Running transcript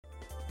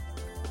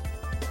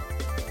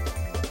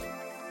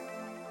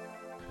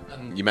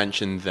You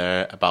mentioned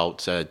there about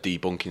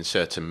debunking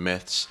certain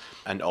myths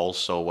and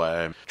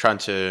also trying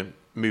to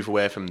move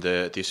away from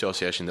the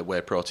association that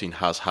whey protein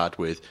has had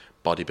with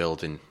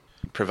bodybuilding,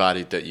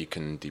 provided that you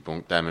can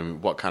debunk them.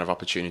 And what kind of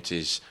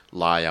opportunities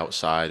lie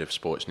outside of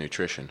sports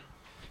nutrition?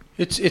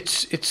 It's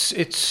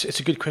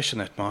a good question,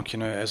 that, Mark.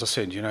 As I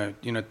said,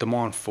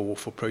 demand for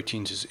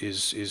proteins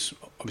is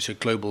obviously a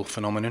global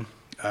phenomenon.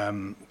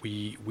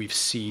 We've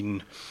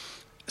seen,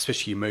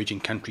 especially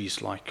emerging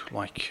countries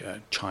like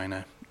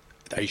China,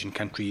 the Asian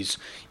countries,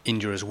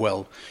 India as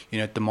well.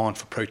 Demand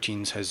for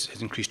proteins has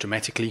increased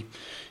dramatically.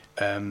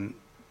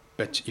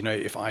 But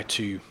if I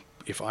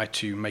had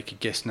to make a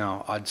guess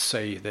now, I'd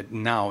say that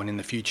now and in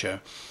the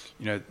future,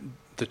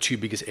 the two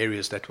biggest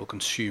areas that will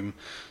consume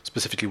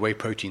specifically whey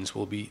proteins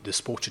will be the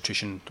sports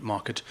nutrition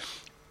market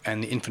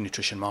and the infant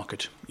nutrition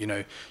market.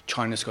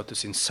 China's got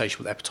this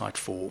insatiable appetite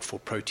for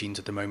proteins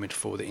at the moment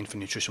for the infant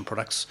nutrition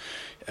products.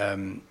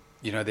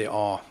 There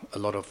are a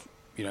lot of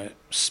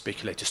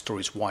speculated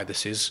stories why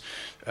this is.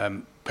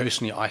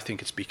 Personally, I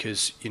think it's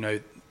because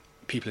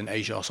people in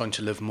Asia are starting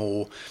to live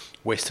more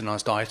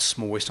westernized diets.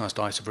 More westernized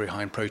diets are very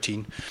high in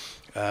protein.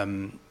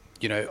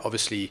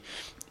 Obviously,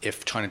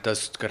 if China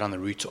does go down the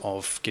route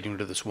of getting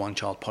rid of this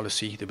one-child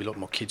policy, there'll be a lot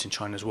more kids in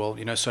China as well.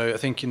 So I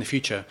think in the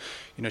future,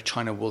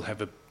 China will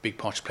have a big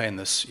part to play in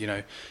this.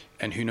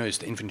 And who knows,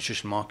 the infant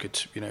nutrition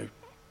market,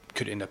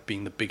 could end up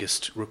being the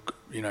biggest,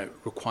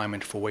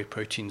 requirement for whey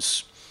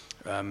proteins,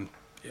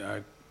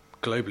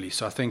 globally.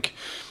 So I think,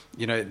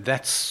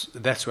 that's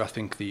where I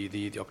think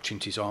the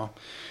opportunities are.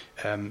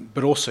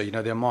 But also,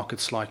 there are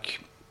markets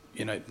like,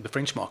 the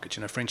French market.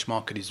 French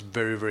market is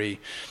very, very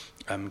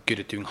good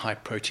at doing high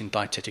protein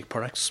dietetic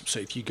products. So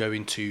if you go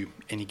into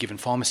any given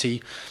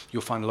pharmacy,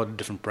 you'll find a lot of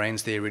different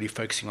brands there really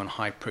focusing on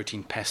high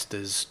protein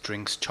pastas,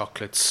 drinks,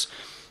 chocolates,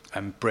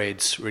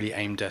 breads, really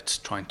aimed at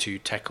trying to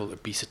tackle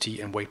obesity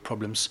and weight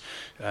problems.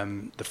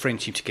 The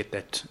French seem to get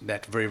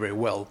that very, very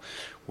well,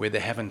 where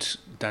they haven't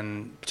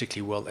done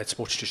particularly well at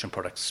sports nutrition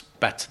products.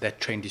 But that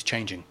trend is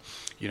changing.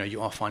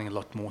 You are finding a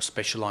lot more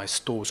specialized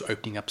stores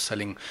opening up,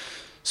 selling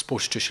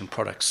sports nutrition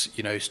products,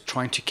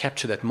 trying to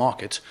capture that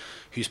market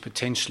who's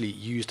potentially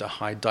used a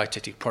high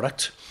dietetic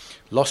product,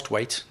 lost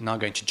weight, now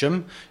going to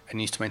gym and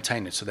needs to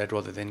maintain it. So they'd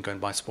rather than go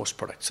and buy sports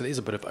products. So there's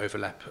a bit of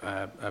overlap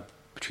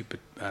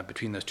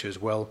between those two as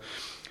well.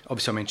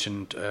 Obviously, I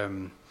mentioned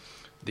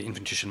the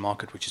infant nutrition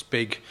market, which is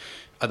big.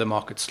 Other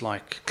markets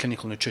like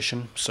clinical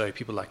nutrition, so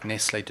people like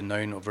Nestle,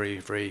 Danone are very,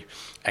 very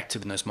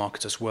active in those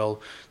markets as well,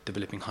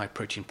 developing high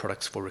protein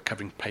products for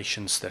recovering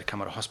patients that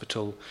come out of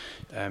hospital.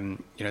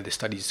 There's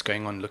studies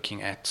going on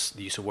looking at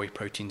the use of whey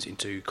proteins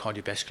into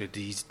cardiovascular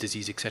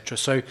disease, etc.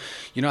 So,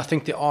 I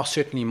think there are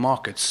certainly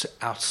markets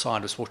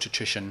outside of sports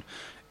nutrition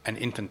and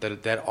infant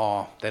that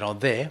are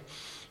there.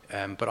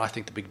 But I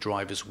think the big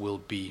drivers will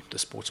be the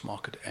sports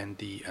market and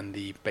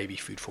the baby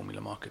food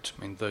formula market.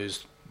 I mean,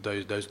 those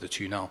are the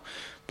two now.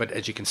 But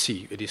as you can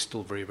see, it is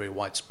still very, very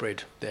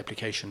widespread, the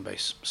application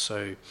base.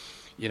 So,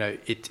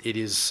 it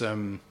is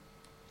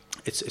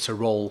it's a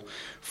role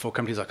for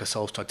companies like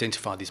ourselves to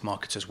identify these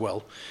markets as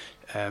well.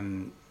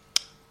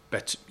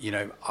 But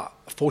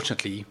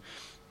fortunately,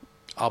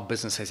 our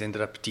business has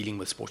ended up dealing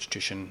with sports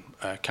nutrition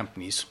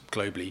companies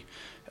globally.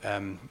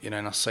 And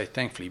I say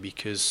thankfully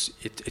because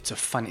it's a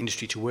fun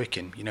industry to work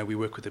in. We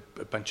work with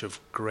a bunch of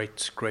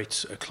great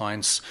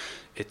clients.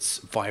 It's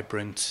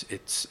vibrant.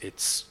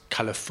 It's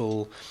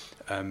colourful.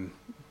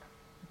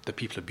 The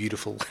people are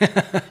beautiful.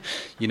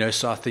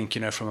 So I think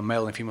from a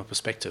male and female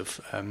perspective,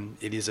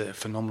 it is a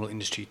phenomenal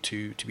industry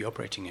to be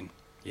operating in.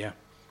 Yeah.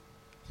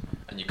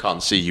 And you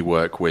can't see your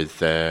work with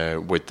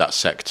that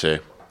sector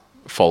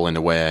falling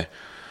away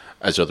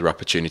as other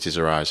opportunities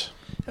arise.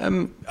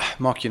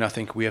 Mark, I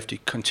think we have to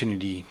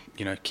continually,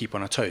 keep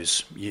on our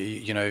toes.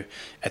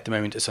 At the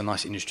moment, it's a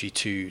nice industry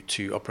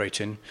to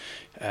operate in.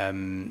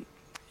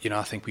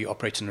 I think we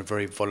operate in a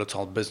very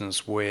volatile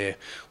business where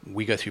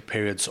we go through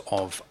periods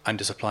of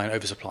undersupply and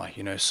oversupply.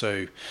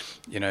 So,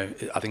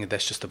 I think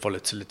that's just the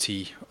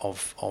volatility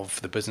of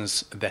the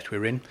business that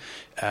we're in.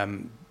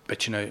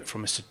 But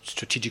from a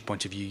strategic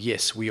point of view,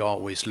 yes, we are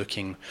always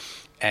looking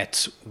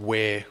at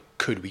where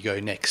could we go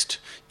next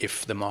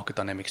if the market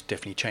dynamics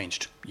definitely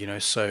changed.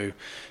 So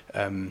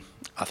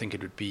I think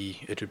it would be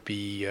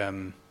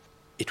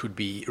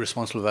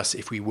irresponsible of us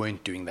if we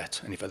weren't doing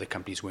that and if other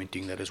companies weren't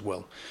doing that as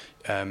well.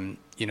 Who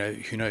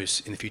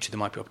knows, in the future there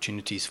might be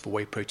opportunities for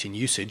whey protein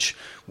usage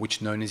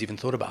which no one has even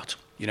thought about.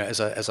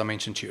 As I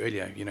mentioned to you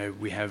earlier,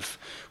 we have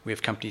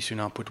companies who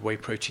now put whey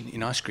protein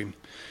in ice cream.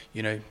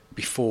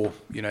 Before,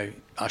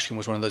 ice cream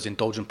was one of those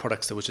indulgent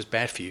products that was just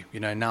bad for you.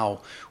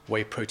 Now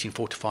whey protein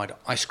fortified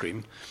ice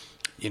cream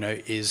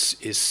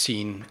is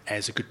seen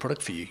as a good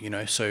product for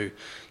you. So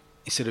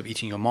instead of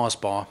eating your Mars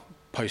bar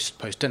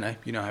post dinner,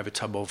 have a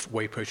tub of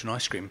whey protein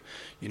ice cream,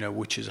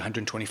 which is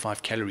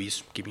 125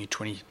 calories, giving you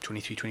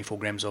 23, 24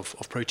 grams of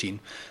protein,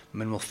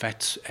 minimal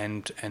fat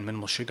and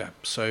minimal sugar.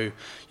 So,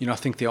 I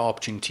think there are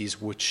opportunities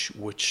which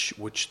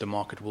the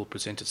market will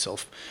present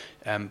itself,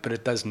 but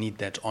it does need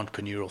that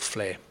entrepreneurial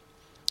flair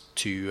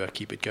to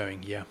keep it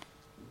going. Yeah.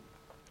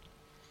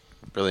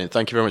 Brilliant.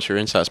 Thank you very much for your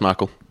insights,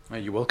 Michael.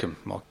 You're welcome,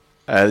 Mark.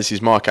 This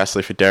is Mark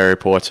Astley for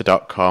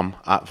dairyreporter.com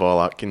at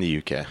Vorlac in the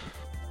UK.